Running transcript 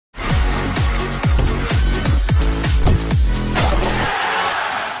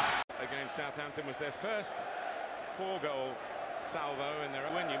was their first 4-goal salvo in their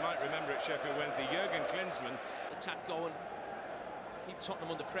win. You might remember at Sheffield Wednesday, Jurgen Klinsmann. Attack going, keep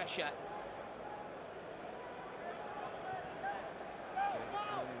Tottenham under pressure.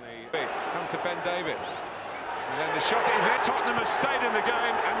 Comes to Ben Davis. And then the shot is it. Tottenham have stayed in the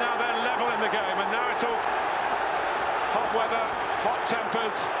game, and now they're level in the game. And now it's all hot weather, hot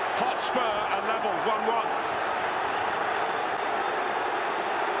tempers, Hotspur and level, 1-1.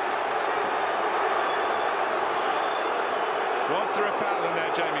 Was there a foul in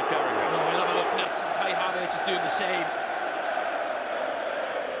there, Jamie Carragher? No, we'll have a look, Nats, and Kai Havertz is doing the same.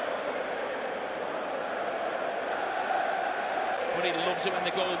 But he loves it when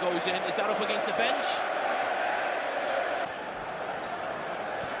the goal goes in. Is that up against the bench?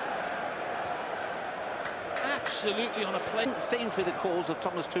 Absolutely on a plane. Seen through the calls of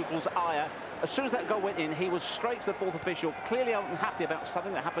Thomas Tuchel's ire. As soon as that goal went in, he was straight to the fourth official, clearly unhappy about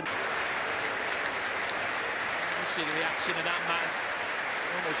something that happened. You see the reaction of that man,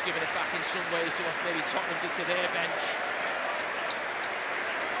 almost giving it back in some ways to what maybe Tottenham did to their bench.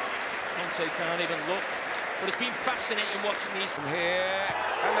 Conte can't even look, but it's been fascinating watching these. Here,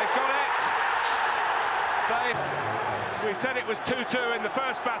 and they've got it. We said it was 2-2 in the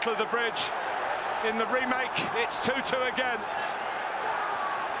first battle of the bridge. In the remake, it's 2-2 again.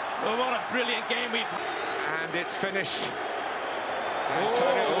 Well, what a brilliant game we've... And it's finished.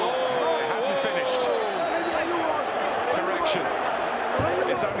 Antonio, it hasn't finished. Correction.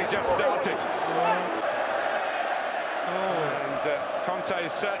 It's only just started. And Conte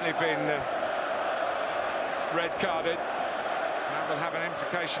has certainly been red carded. That will have an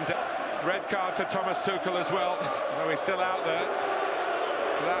implication to... Red card for Thomas Tuchel as well, though he's still out there.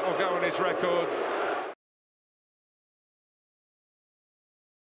 That will go on his record.